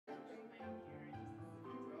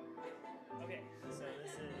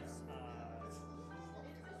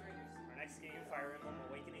next game, Fire Emblem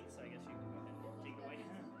Awakening, so I guess you can go ahead and take it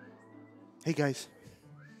away. Hey guys.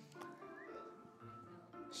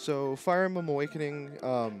 So Fire Emblem Awakening,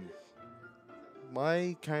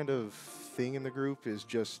 my kind of thing in the group is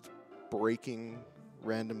just breaking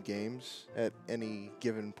random games at any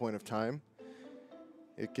given point of time.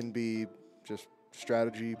 It can be just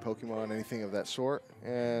strategy, Pokemon, anything of that sort.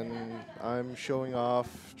 And I'm showing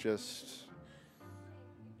off just...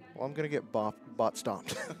 Well, I'm going to get bot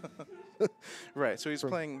stomped. Right, so he's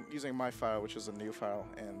playing using my file, which is a new file,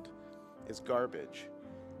 and is garbage.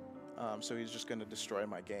 So he's just going to destroy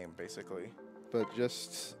my game, basically. But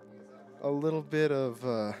just a little bit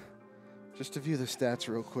of... just to view the stats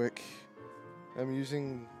real quick. I'm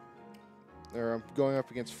going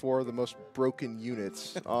up against 4 of the most broken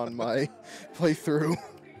units on my playthrough.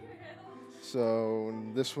 So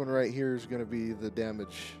this one right here is going to be the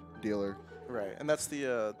damage dealer. Right, and that's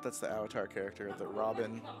the avatar character, the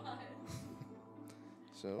Robin.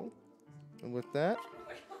 So, and with that,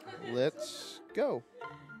 let's go.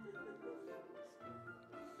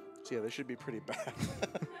 So yeah, this should be pretty bad.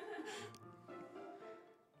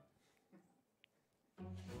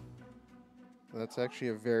 That's actually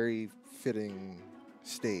a very fitting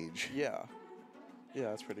stage. Yeah. Yeah,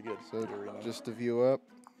 that's pretty good. So just to view up,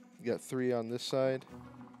 you got 3 on this side,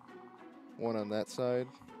 1 on that side,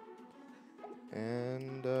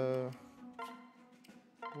 and we're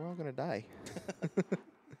all gonna die.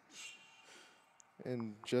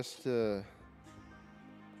 And just to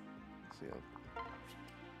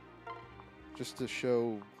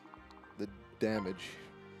show the damage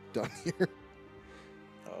done here.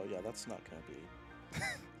 Oh yeah, that's not gonna be.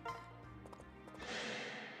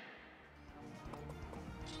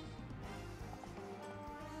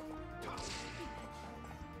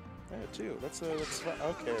 There too. That's fine.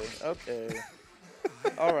 Okay.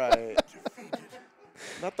 All right.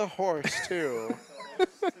 Not the horse too.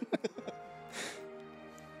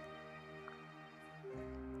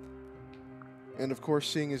 And of course,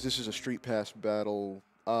 seeing as this is a Street Pass battle,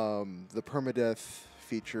 the permadeath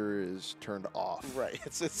feature is turned off. Right,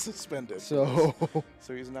 it's suspended. So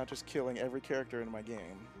he's not just killing every character in my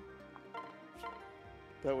game.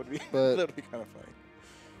 That would be But- that would be kind of funny.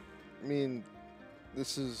 I mean,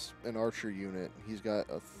 this is an archer unit. He's got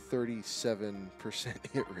a 37%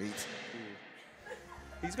 hit rate.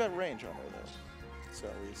 Ooh. He's got range on there though, so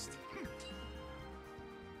at least.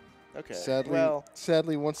 Okay.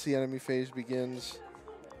 Sadly, once the enemy phase begins,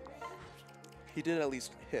 he did at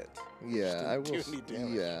least hit. yeah, I will. Do any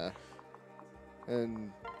damage. Yeah,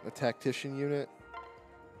 and a tactician unit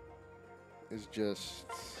is just.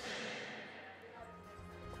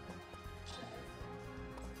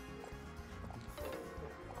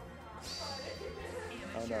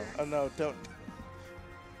 Oh no! Don't.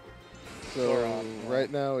 So right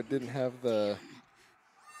now it didn't have the.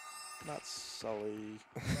 Not Sully.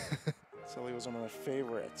 Sully was one of my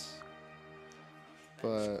favorites.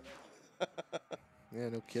 But yeah,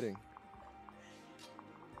 no kidding.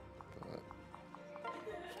 But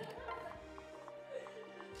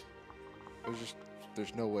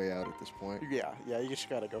there's no way out at this point. Yeah, you just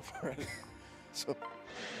gotta go for it. So of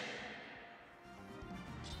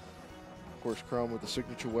course, Chrome with the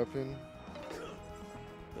signature weapon.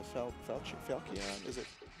 The Falchion.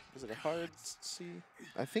 Is it a hard C?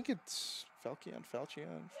 I think it's Falchion.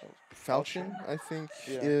 I think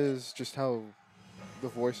Yeah. is just how the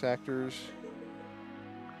voice actors,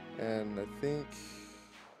 and I think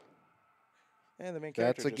And the main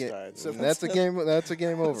character that's a just died. So that's a game. That's a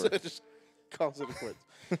game over. So it just calls it a quit.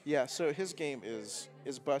 Yeah. So his game is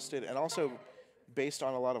busted, and also based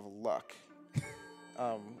on a lot of luck,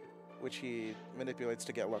 which he manipulates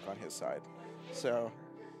to get luck on his side. So.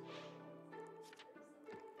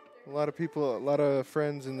 A lot of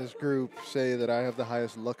friends in this group say that I have the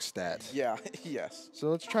highest luck stat. Yeah. Yes.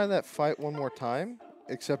 So let's try that fight one more time.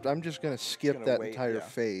 Except I'm just gonna skip Gonna that wait, entire yeah.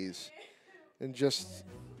 phase, and just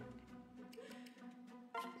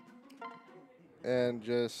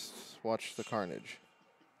watch the carnage.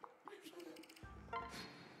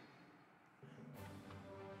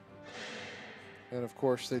 And of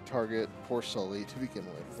course, they target poor Sully to begin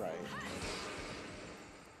with. Right.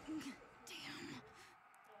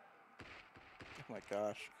 Oh my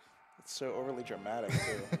gosh, it's so overly dramatic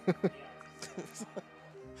too.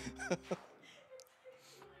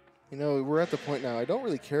 You know, we're at the point now, I don't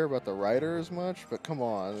really care about the rider as much, but come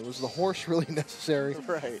on, was the horse really necessary?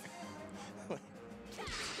 Right.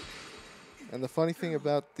 And the funny thing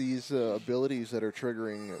about these abilities that are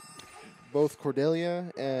triggering both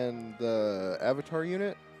Cordelia and the Avatar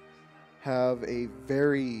unit have a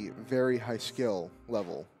very, very high skill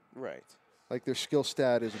level. Right. like their skill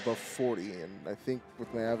stat is above 40, and I think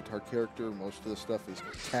with my avatar character, most of the stuff is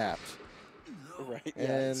tapped. Right. Yeah.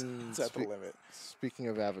 And It's at the limit. Speaking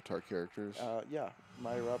of avatar characters, Yeah.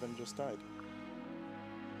 My Robin just died.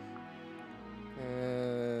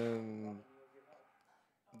 and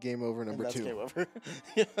game over number And that's 2. game over.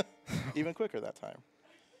 Yeah. Even quicker that time.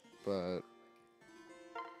 But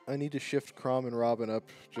I need to shift Crom and Robin up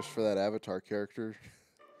just for that avatar character,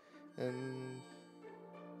 and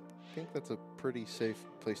I think that's a pretty safe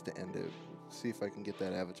place to end it. See if I can get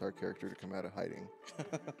that avatar character to come out of hiding.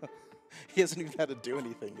 He hasn't even had to do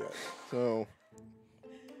anything yet. So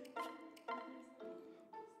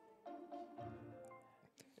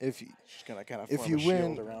if you, Just gonna kind of if form you a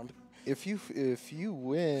shield win, around. if you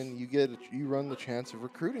win, you run the chance of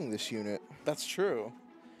recruiting this unit. That's true.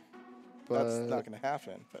 But That's not gonna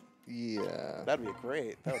happen. But yeah, that'd be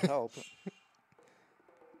great. That would help.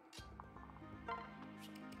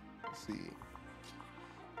 let's see.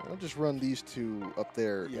 I'll just run these two up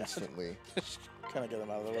there Yeah. instantly. Kind of get them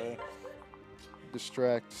out of the way.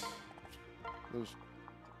 Distract those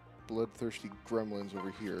bloodthirsty gremlins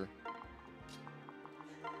over here.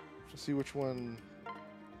 Let's see which one.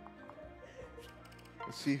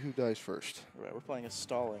 Let's see who dies first. Right, we're playing a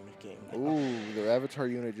stalling game now. Ooh, their avatar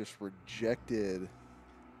unit just rejected.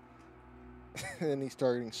 And he's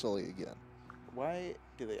targeting Sully again. Why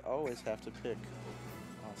do they always have to pick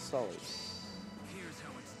Sully? Here's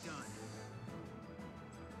how it's done.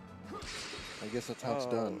 I guess that's how it's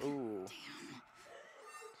done. Ooh.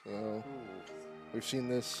 So Ooh. we've seen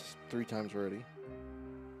this 3 times already.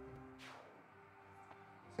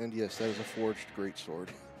 And yes, that is a forged great sword.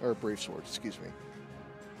 Or a brave sword, excuse me.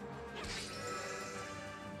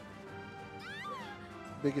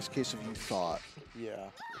 Biggest case of you thought. Yeah.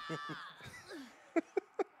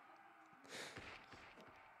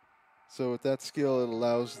 So with that skill, it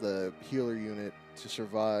allows the healer unit to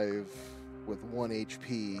survive with 1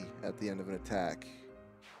 HP at the end of an attack.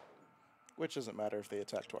 Which doesn't matter if they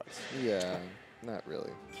attack twice. Yeah, not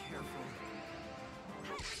really.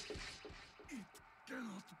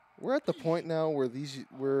 We're at the point now where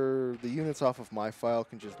the units off of my file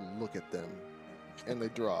can just look at them, and they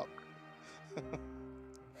drop. Since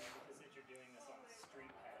you're doing this on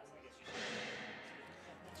Street Pass, I guess you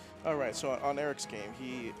should. All right, so on Eric's game,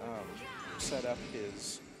 he set up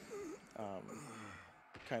his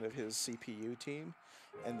kind of his CPU team,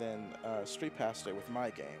 and then street passed it with my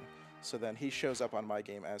game. So then he shows up on my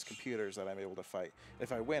game as computers that I'm able to fight.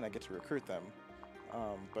 If I win, I get to recruit them,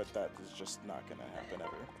 but that is just not going to happen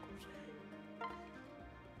ever.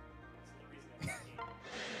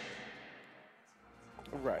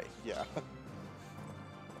 Right, yeah.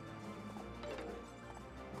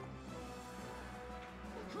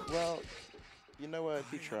 Well, you know what?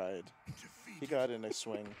 He tried. He got in a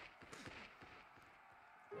swing.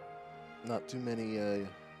 Not too many,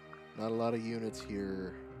 not a lot of units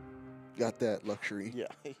here got that luxury. Yeah,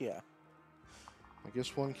 yeah. I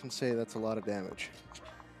guess one can say that's a lot of damage.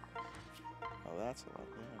 Oh, that's a lot,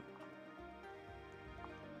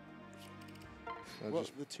 yeah. Well,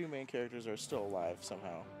 the 2 main characters are still alive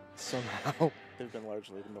somehow. Somehow. They've been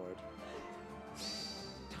largely ignored.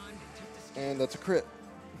 And that's a crit.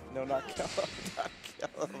 No, not kill him. Not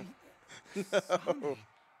kill him. No.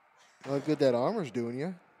 How good that armor's doing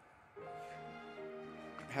you.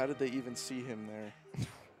 How did they even see him there?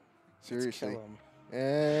 Seriously. Let's kill him.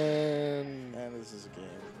 And And this is a game,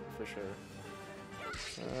 for sure.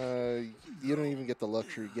 you don't even get the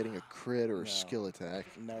luxury of getting a crit or a No. skill attack.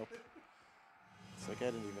 Nope. It's like I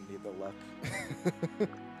didn't even need the luck.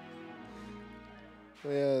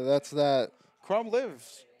 Yeah, that's that. Crom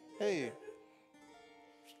lives. Hey.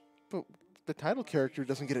 But the title character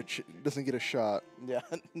doesn't get a shot. Yeah,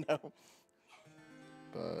 no.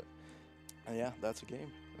 But Yeah, that's a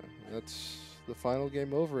game. that's the final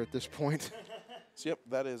game over at this point. So, yep,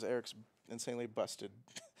 that is Eric's insanely busted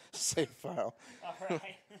save file. All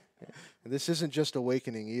right. This isn't just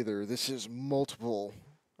Awakening either. This is multiple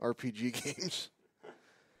RPG games.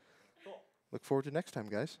 Cool. Look forward to next time,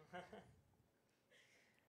 guys.